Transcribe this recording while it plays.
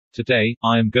Today,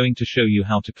 I am going to show you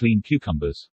how to clean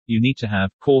cucumbers. You need to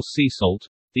have coarse sea salt.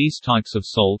 These types of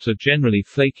salt are generally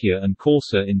flakier and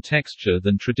coarser in texture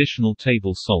than traditional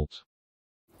table salt.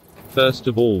 First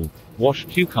of all, wash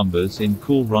cucumbers in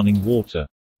cool running water.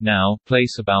 Now,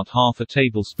 place about half a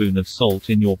tablespoon of salt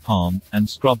in your palm, and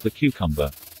scrub the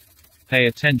cucumber. Pay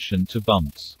attention to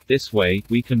bumps. This way,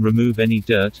 we can remove any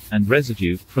dirt and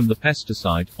residue from the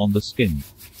pesticide on the skin.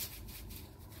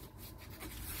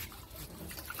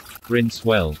 Rinse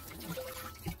well.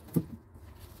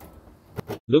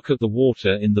 Look at the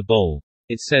water in the bowl.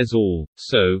 It says all,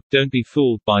 so don't be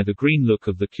fooled by the green look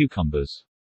of the cucumbers.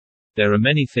 There are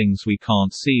many things we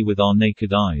can't see with our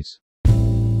naked eyes.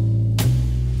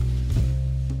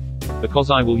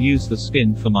 Because I will use the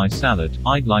skin for my salad,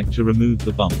 I'd like to remove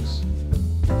the bumps.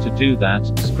 To do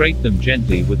that, scrape them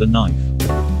gently with a knife.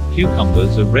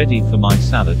 Cucumbers are ready for my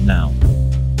salad now.